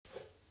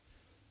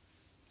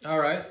All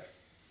right.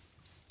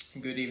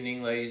 Good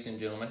evening, ladies and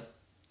gentlemen.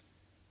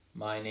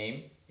 My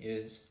name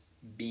is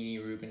Beanie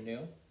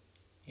Rubendale,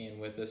 and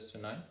with us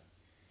tonight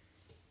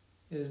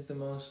is the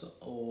most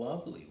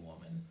lovely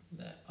woman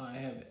that I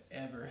have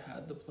ever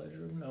had the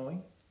pleasure of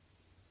knowing,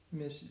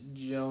 Miss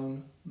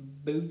Joan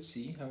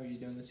Bootsy. How are you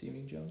doing this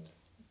evening, Joan?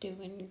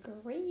 Doing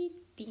great,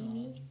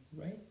 Beanie.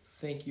 Right.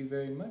 Thank you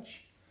very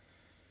much.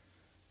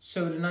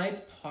 So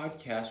tonight's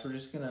podcast, we're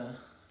just gonna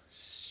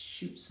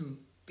shoot some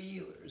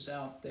feelers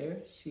out there,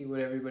 see what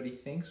everybody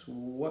thinks,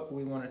 what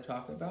we want to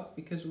talk about,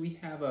 because we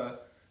have a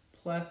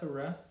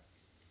plethora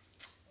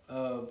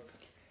of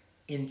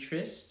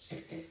interests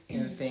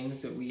and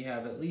things that we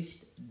have at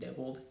least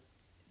dabbled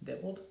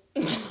No.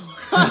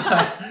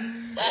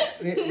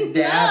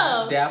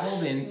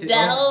 dabbled into.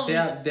 Delved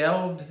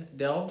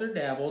or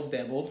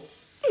dabbled.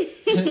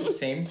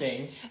 Same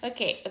thing.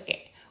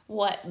 Okay.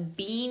 What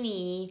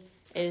Beanie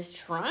is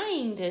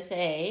trying to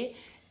say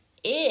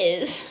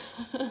is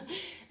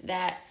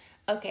that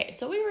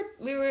so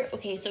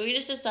we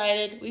just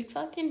decided we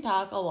fucking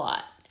talk a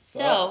lot.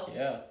 So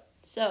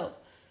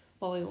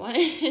what we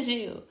wanted to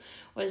do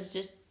was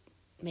just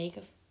make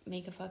a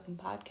fucking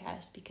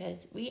podcast,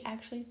 because we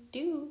actually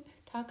do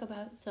talk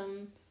about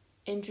some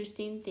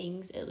interesting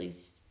things. At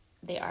least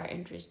they are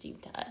interesting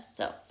to us.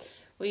 So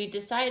we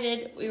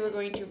decided we were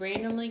going to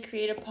randomly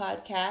create a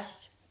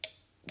podcast.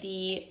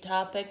 The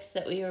topics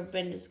that we have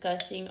been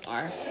discussing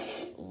are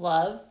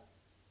love,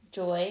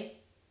 joy,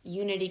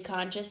 unity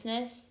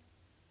consciousness,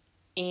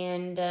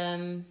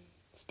 and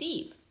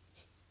Steve.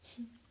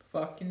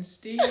 Fucking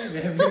Steve.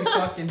 Every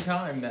fucking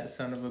time that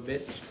son of a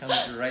bitch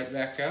comes right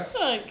back up.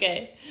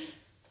 Okay.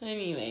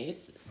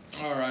 Anyways.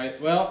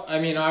 Alright. Well,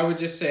 I would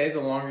just say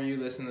the longer you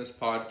listen to this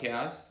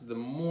podcast, the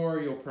more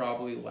you'll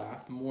probably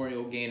laugh, the more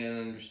you'll gain an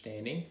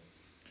understanding.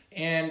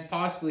 And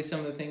possibly some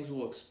of the things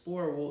we'll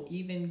explore will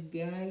even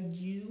guide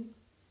you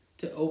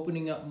to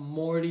opening up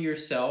more to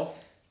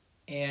yourself.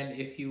 And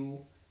if you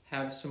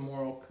have some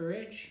moral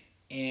courage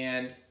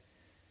and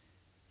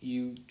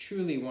you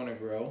truly want to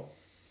grow,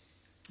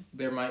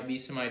 there might be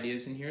some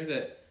ideas in here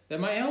that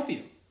might help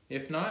you.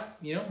 If not,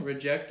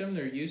 reject them.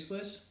 They're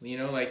useless.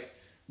 Like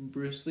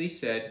Bruce Lee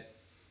said,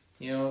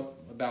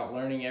 about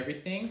learning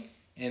everything,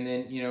 and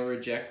then,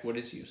 reject what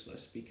is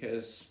useless,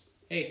 because,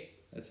 hey,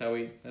 that's how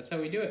we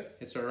do it.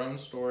 It's our own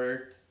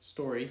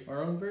story,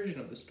 our own version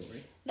of the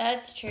story.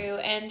 That's true.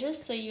 And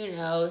just so you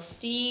know,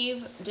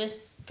 Steve,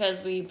 just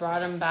because we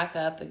brought him back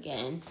up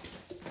again,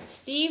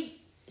 Steve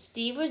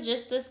was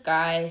just this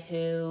guy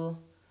who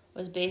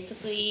was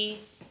basically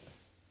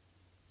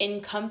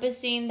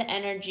encompassing the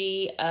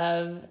energy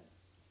of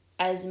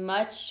as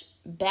much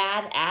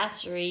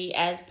badassery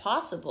as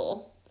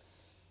possible,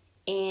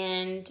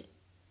 and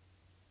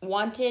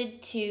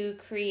wanted to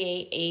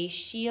create a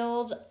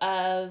shield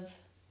of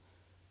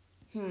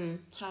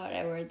how would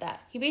I word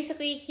that? He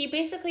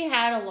basically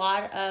had a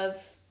lot of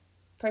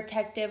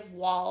protective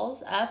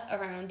walls up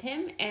around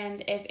him,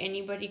 and if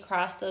anybody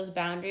crossed those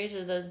boundaries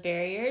or those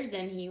barriers,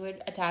 then he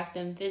would attack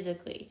them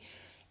physically.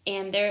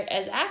 And there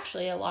is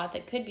actually a lot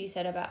that could be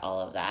said about all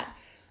of that.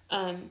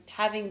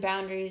 Having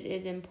boundaries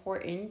is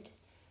important,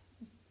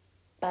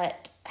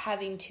 but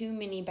having too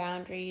many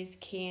boundaries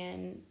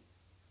can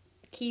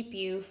keep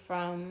you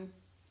from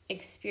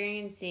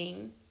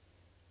experiencing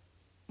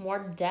more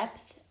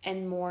depth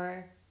and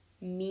more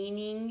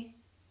meaning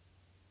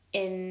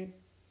in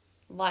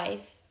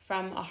life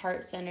from a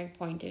heart-centered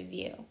point of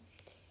view.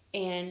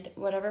 And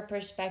whatever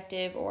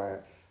perspective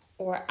or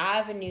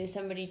avenue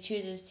somebody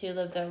chooses to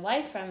live their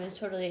life from is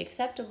totally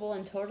acceptable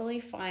and totally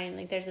fine.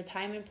 Like, there's a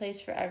time and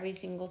place for every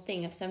single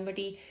thing. If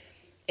somebody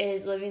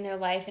is living their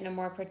life in a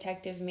more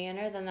protective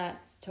manner, then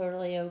that's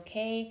totally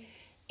okay.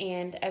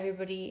 And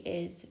everybody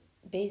is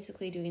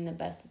basically doing the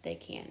best that they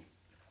can.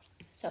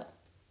 So,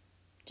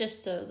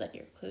 just so that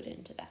you're clued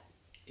into that.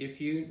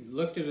 If you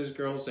looked at his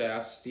girl's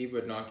ass, Steve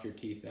would knock your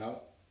teeth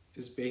out,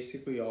 is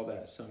basically all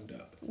that summed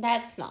up.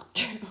 That's not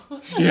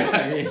true.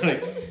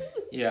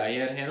 Yeah, he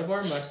had a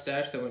handlebar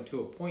mustache that went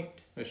to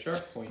a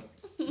sharp point,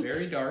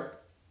 very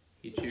dark.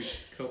 He chewed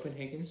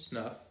Copenhagen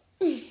snuff,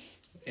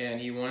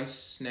 and he once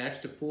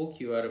snatched a pool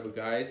cue out of a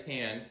guy's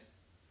hand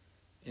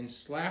and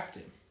slapped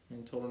him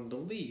and told him to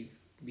leave,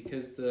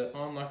 because the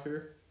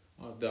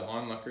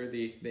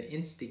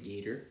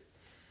instigator,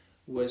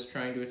 was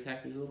trying to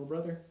attack his little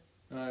brother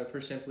for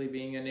simply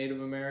being a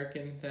Native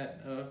American that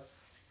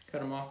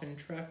cut him off in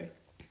traffic.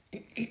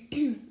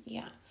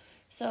 Yeah.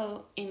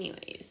 So,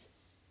 anyways,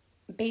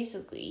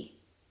 basically,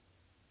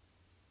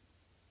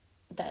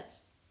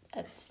 that's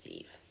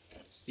Steve.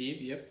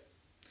 Steve, yep.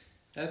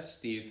 That's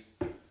Steve.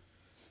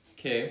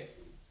 Okay.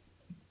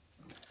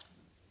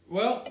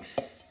 Well,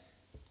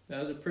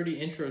 that was a pretty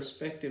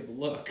introspective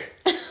look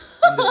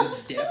into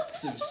the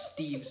depths of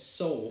Steve's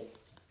soul.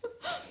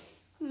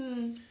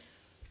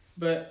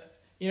 But,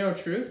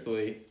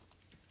 truthfully,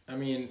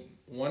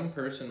 one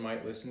person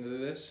might listen to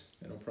this.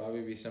 It'll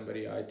probably be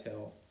somebody I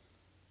tell.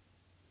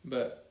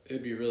 But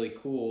it'd be really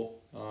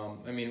cool.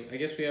 I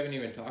guess we haven't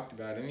even talked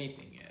about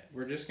anything yet.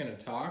 We're just going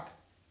to talk.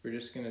 We're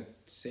just going to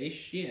say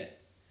shit.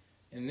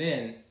 and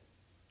then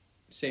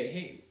say,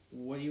 hey,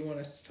 what do you want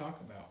us to talk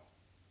about?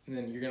 And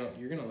then you're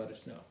gonna let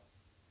us know.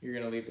 You're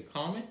gonna leave a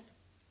comment,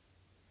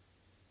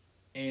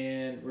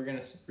 and we're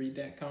gonna read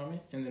that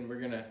comment, and then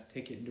we're gonna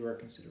take it into our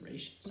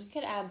considerations. We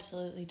could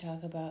absolutely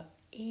talk about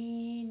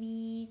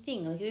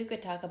anything. Like, we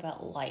could talk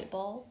about light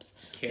bulbs.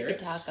 Carrots. We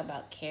could talk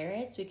about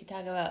carrots. We could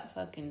talk about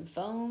fucking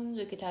phones.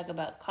 We could talk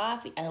about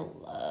coffee. I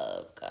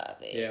love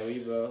coffee. Yeah, we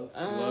both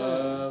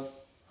love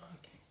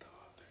fucking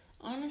coffee.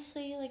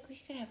 Honestly, like, we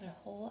could have a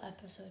whole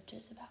episode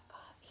just about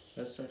coffee.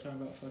 Let's start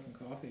talking about fucking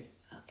coffee.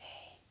 Okay.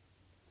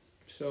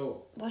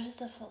 So, What is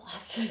the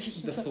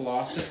philosophy? the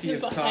philosophy of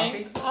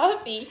behind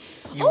coffee?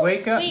 coffee? You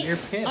wake up and wait, you're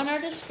pissed. On our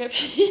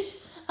description.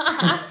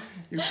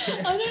 You're pissed.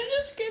 On our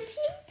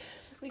description,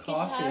 we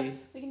Coffee.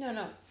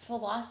 can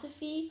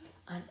philosophy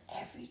on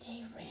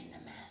everyday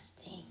random ass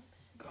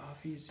things.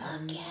 Coffee's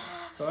Fuck yeah.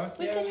 Fuck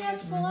We yeah. could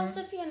have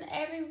philosophy on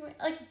every,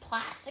 like,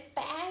 plastic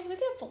bag. We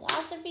could have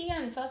philosophy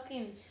on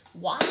fucking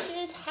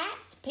watches,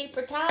 hats,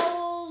 paper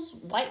towels,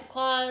 White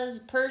Claws,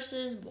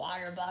 purses,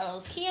 water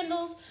bottles,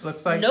 candles.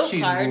 Looks like note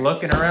she's cards.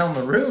 looking around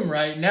the room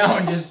right now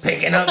and just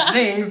picking up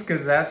things,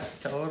 because that's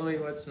totally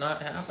what's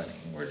not happening.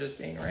 We're just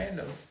being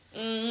random.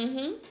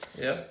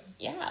 Mm-hmm. Yep.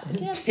 Yeah. We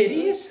could have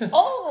Titties?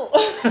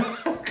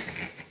 Oh!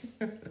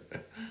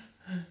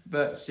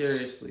 But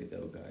seriously,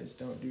 though, guys,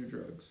 don't do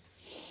drugs.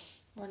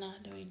 We're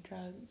not doing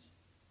drugs.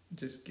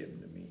 Just give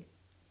them to me.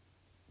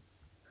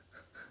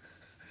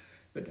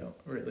 But don't,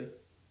 really.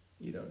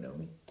 You don't know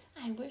me.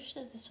 I wish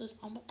that this was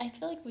almost... I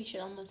feel like we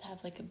should almost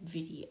have, like, a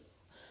video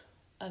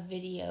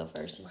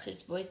versus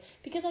just voice.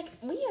 Because, like,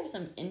 we have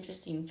some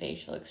interesting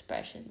facial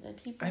expressions.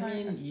 And people I aren't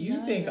mean, you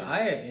knowing think that. I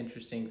have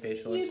interesting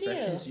facial You do.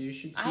 expressions. You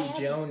should I see have-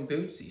 Joan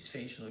Bootsy's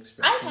facial I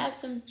expressions. have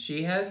some...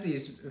 She has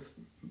these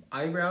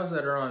eyebrows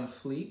that are on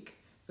fleek,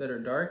 that are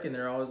dark, and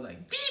they're always like...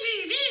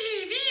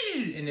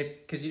 And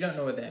because you don't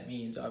know what that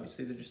means,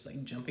 obviously, they're just,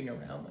 like, jumping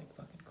around like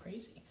fucking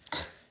crazy.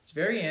 It's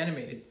very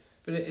animated,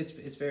 but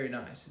it's very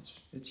nice.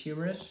 It's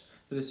humorous,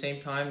 but at the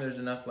same time, there's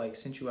enough, like,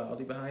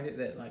 sensuality behind it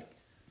that, like,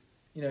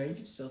 you know, you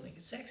can still think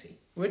it's sexy,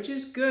 which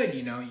is good,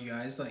 you know, you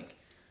guys. Like,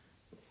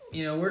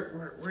 you know,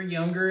 we're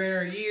younger in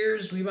our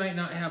years. We might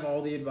not have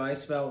all the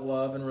advice about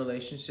love and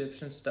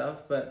relationships and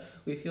stuff, but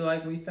we feel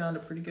like we found a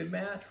pretty good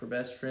match. We're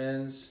best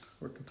friends.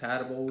 We're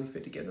compatible. We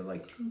fit together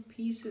like two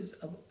pieces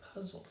of a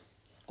puzzle.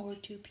 Or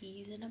 2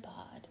 peas in a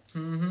pod.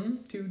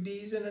 2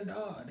 D's and a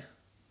Dodd.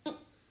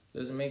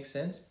 Doesn't make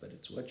sense, but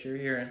it's what you're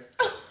hearing.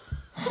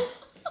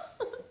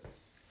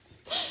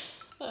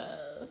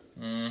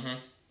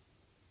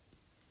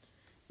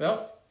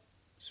 Well,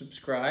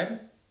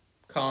 subscribe,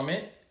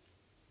 comment,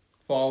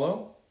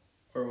 follow,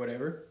 or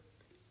whatever,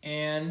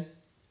 and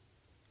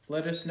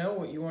let us know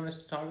what you want us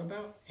to talk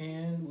about,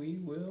 and we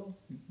will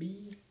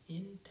be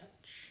in touch.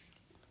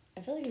 I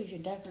feel like we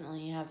should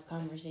definitely have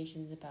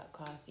conversations about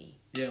coffee.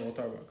 Yeah, we'll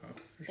talk about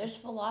coffee. For sure. There's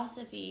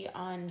philosophy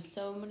on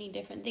so many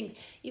different things.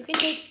 You can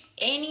take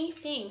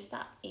anything.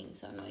 Stop being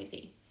so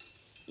noisy.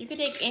 You could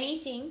take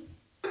anything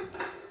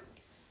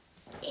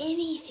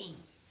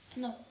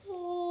in the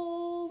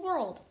whole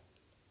world,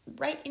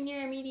 right in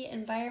your immediate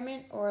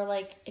environment, or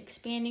like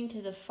expanding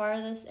to the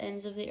farthest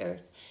ends of the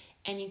earth,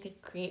 and you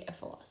could create a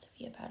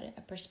philosophy about it,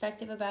 a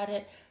perspective about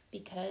it,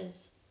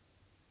 because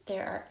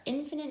there are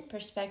infinite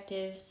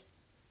perspectives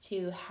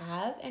to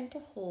have and to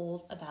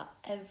hold about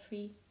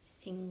every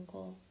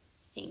single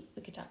thing.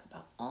 We could talk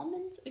about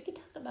almonds. We could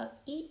talk about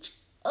each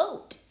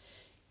oat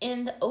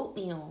in the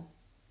oatmeal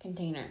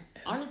container.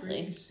 Honestly,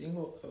 Every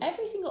single oat.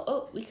 every single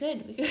oat. We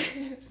could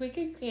we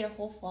could create a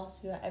whole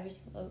philosophy about every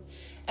single oat.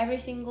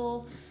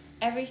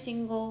 Every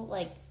single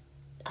like.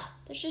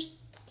 There's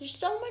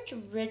so much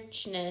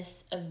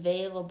richness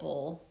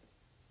available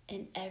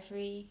in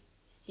every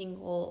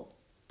single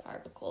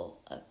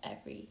particle of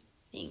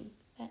everything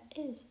that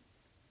is.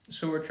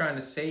 So we're trying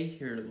to say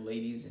here,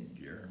 ladies and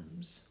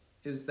germs,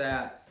 is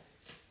that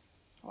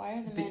Why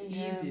are the the men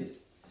easiest? germs?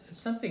 It's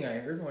something I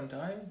heard one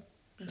time.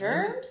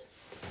 Germs?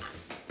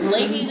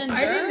 Ladies and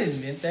I germs? didn't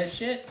invent that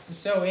shit.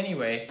 So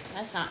anyway,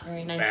 That's not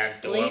very nice.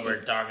 back to what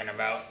we're talking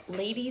about.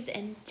 Ladies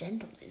and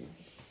gentlemen.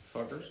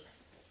 Fuckers.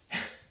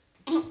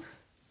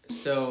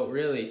 So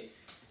really,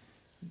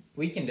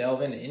 we can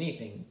delve into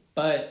anything,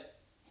 but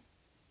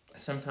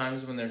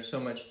sometimes when there's so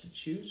much to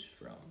choose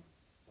from,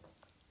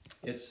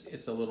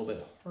 it's a little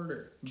bit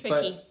harder. Tricky.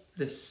 But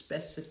the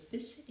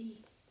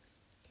specificity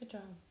Good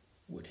job.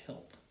 would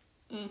help.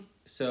 Mm.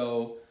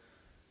 So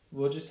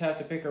we'll just have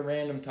to pick a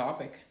random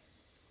topic.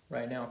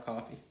 Right now,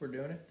 coffee. We're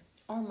doing it.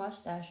 Or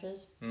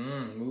mustaches.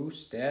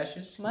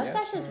 Mustaches.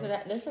 Mustaches,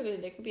 Yeah.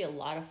 there could be a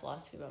lot of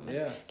philosophy about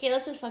mustaches. Yeah. Okay,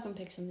 let's just fucking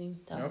pick something,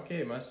 though.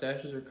 Okay,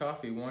 mustaches or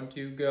coffee. 1,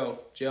 2, go.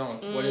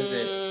 Joan, what is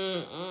it?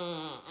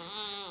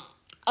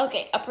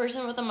 Okay, a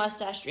person with a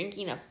mustache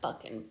drinking a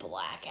fucking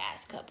black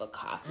ass cup of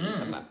coffee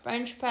from a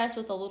French press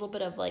with a little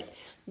bit of like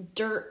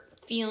dirt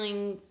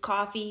feeling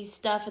coffee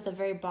stuff at the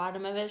very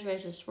bottom of it, so he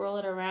has to swirl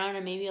it around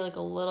and maybe like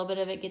a little bit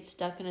of it gets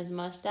stuck in his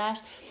mustache.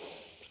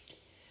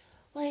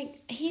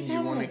 Like, he's You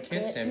having wanna a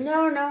kiss good... him.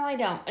 No, I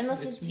don't.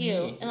 Unless it's you.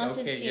 me. Unless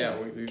okay, it's you. Yeah,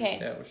 we've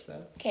established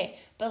that. Okay,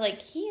 but,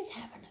 like, he is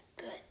having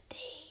a good day.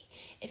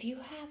 If you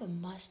have a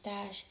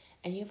mustache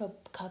and you have a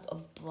cup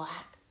of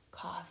black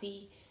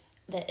coffee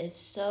that is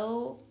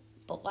so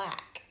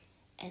black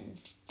and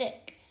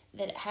thick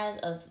that it has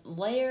a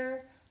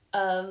layer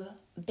of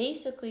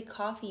basically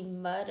coffee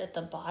mud at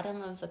the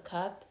bottom of the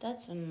cup,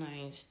 that's a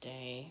nice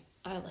day.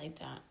 I like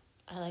that.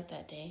 I like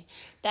that day.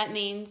 That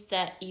means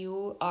that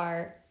you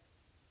are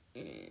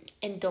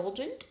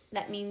indulgent.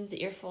 That means that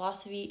your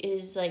philosophy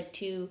is like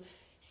to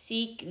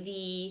seek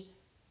the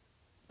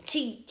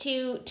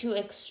to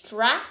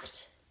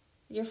extract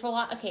your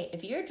philosophy. Okay,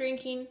 if you're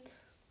drinking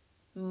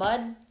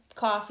mud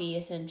coffee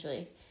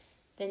essentially,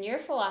 then your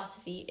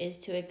philosophy is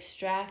to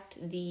extract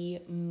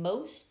the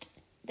most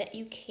that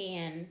you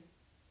can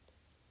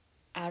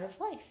out of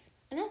life.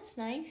 And that's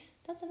nice.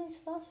 That's a nice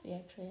philosophy,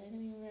 actually.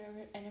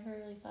 I never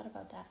really thought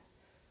about that.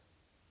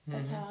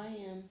 That's how I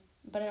am.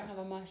 But I don't have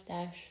a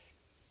mustache.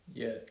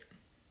 Yet.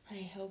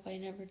 I hope I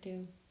never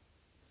do.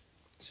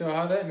 So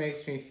how that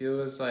makes me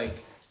feel is like...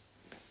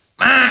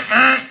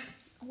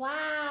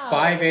 Wow.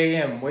 5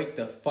 a.m. Wake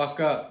the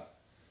fuck up.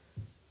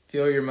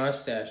 Feel your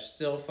mustache.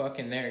 Still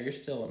fucking there. You're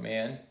still a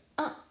man.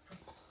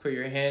 Put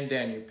your hand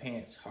down your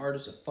pants. Hard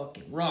as a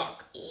fucking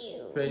rock.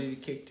 Ew. Ready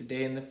to kick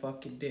today in the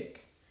fucking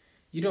dick.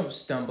 You don't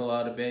stumble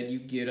out of bed. You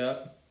get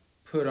up.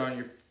 Put on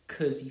your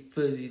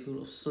fuzzy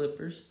little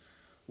slippers.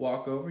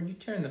 Walk over. You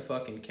turn the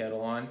fucking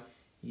kettle on.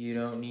 You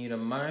don't need a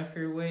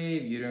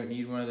microwave. You don't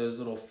need one of those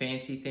little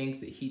fancy things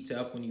that heats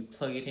up when you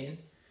plug it in.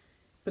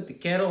 Put the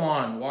kettle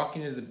on. Walk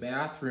into the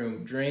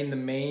bathroom. Drain the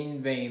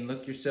main vein.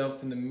 Look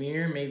yourself in the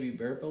mirror. Maybe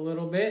burp a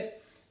little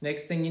bit.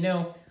 Next thing you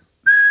know,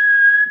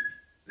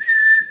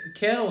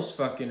 kettle's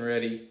fucking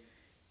ready.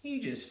 You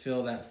just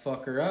fill that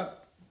fucker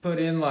up. Put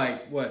in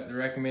the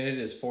recommended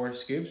is 4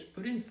 scoops.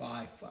 Put in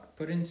 5.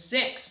 Put in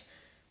 6.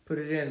 Put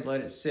it in, let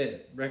it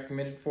sit.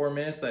 Recommended 4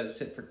 minutes, let it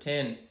sit for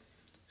 10.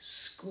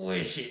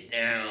 Squish it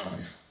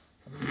down.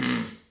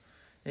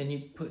 Then you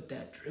put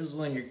that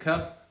drizzle in your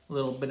cup. A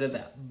little bit of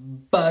that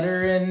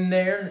butter in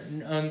there,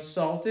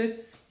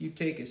 unsalted. You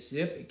take a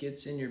sip, it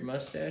gets in your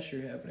mustache,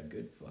 you're having a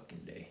good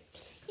fucking day.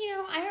 You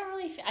know, I don't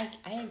really...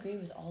 I agree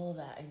with all of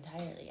that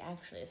entirely,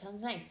 actually. It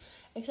sounds nice.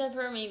 Except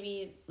for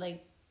maybe,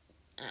 like...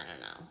 I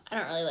don't know. I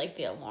don't really like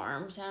the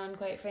alarm sound,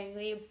 quite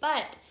frankly.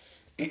 But...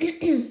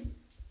 and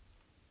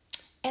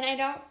I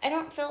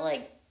don't feel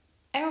like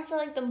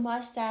the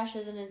mustache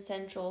is an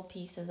essential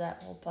piece of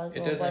that whole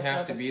puzzle. It doesn't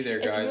have to be there,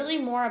 guys. It's really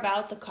more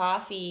about the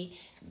coffee,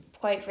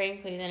 quite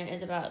frankly, than it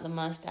is about the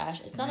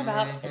mustache. It's not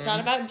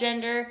about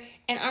gender.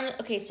 And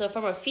so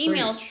from a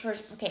female's from a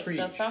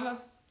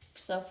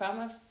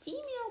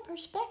female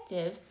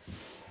perspective,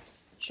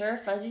 sure,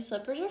 fuzzy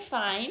slippers are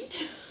fine.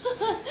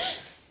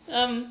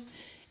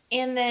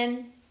 And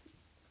then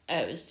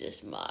I was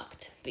just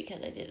mocked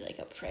because I did like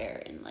a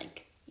prayer in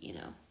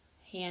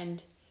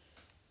hand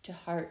to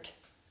heart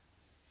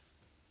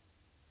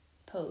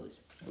pose.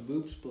 A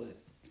boob split.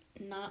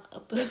 Not a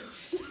boob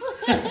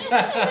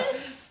split.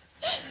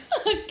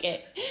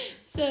 Okay.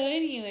 So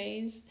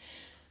anyways,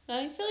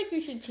 I feel like we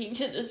should change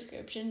the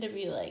description to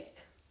be like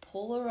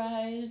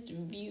polarized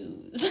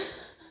views.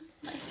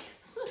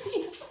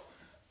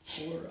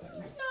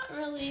 Polarized. Not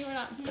really. We're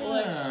not We're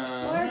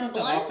polarized. not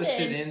the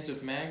opposite ends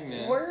of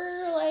magnets.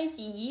 We're like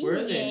yin.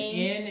 We're the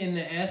N and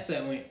the S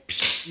that went,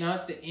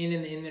 not the N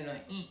and the N that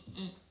like,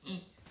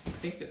 I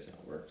think that's how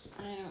it works.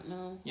 I don't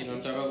know. You know what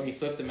I'm talking about? When you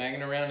flip the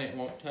magnet around, it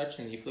won't touch,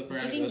 and you flip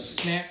around, it goes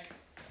smack.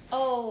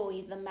 Oh,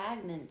 the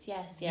magnets.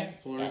 Yes. Yeah,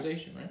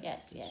 polarization, right?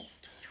 Yes.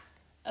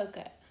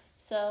 Okay.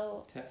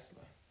 So.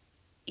 Tesla.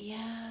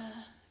 Yeah.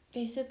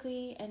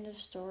 Basically, end of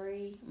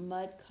story.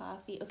 Mud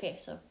coffee. Okay,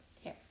 so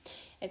here.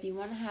 If you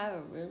want to have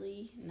a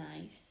really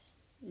nice,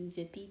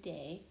 zippy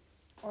day,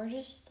 or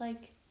just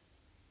like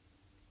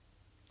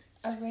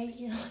a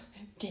regular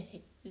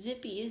day.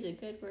 Zippy is a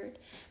good word.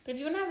 But if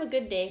you want to have a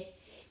good day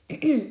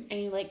and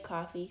you like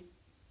coffee,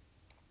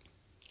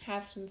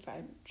 have some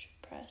French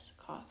press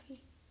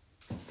coffee.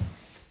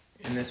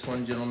 And this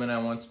one gentleman I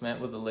once met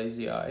with a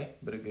lazy eye,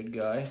 but a good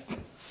guy,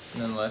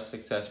 nonetheless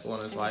successful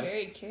in his life. I'm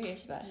very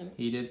curious about him.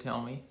 He did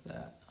tell me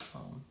that,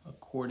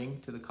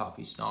 according to the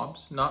coffee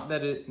snobs, not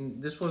that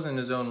this wasn't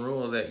his own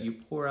rule, that you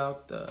pour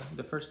out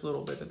the first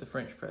little bit of the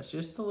French press,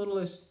 just the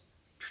littlest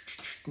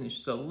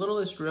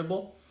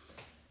dribble,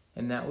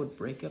 and that would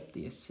break up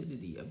the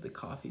acidity of the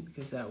coffee,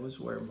 because that was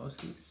where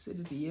most of the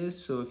acidity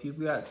is. So if you've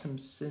got some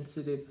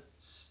sensitive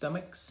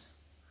stomachs,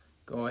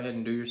 go ahead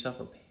and do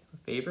yourself a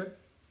favor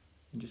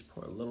and just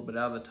pour a little bit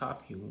out of the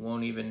top. You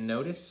won't even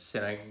notice,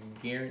 and I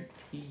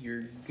guarantee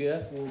your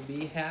gut will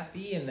be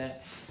happy, and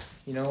that,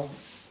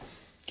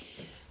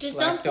 just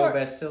don't pour.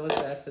 Lactobacillus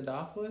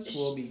acidophilus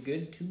will be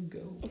good to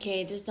go.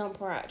 Okay, just don't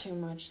pour out too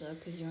much though,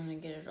 because you want to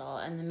get it all.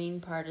 And the main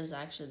part is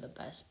actually the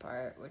best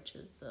part, which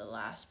is the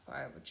last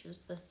part, which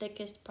is the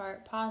thickest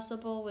part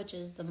possible, which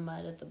is the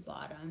mud at the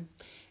bottom,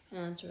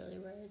 and that's really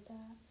where it's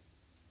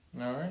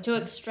at. All right. To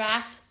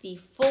extract the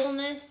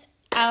fullness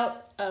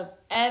out of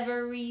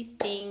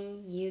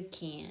everything you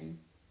can.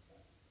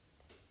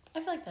 I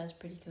feel like that was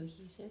pretty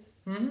cohesive.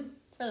 Mm-hmm.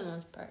 For the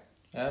most part.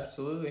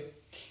 Absolutely.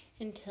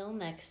 Until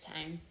next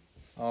time.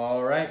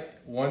 All right.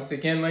 Once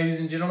again, ladies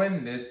and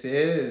gentlemen, this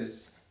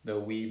is the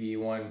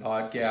WeBe1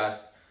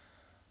 podcast.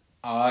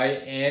 I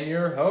am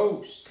your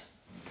host,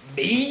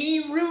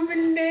 Beanie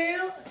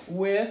Rubendale,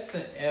 with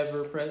the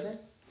ever-present,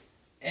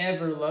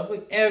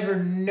 ever-lovely,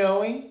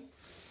 ever-knowing,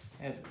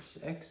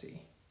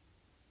 ever-sexy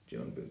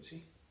Joan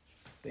Bootsy.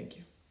 Thank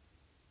you.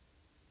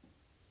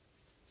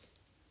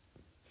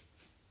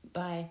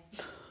 Bye.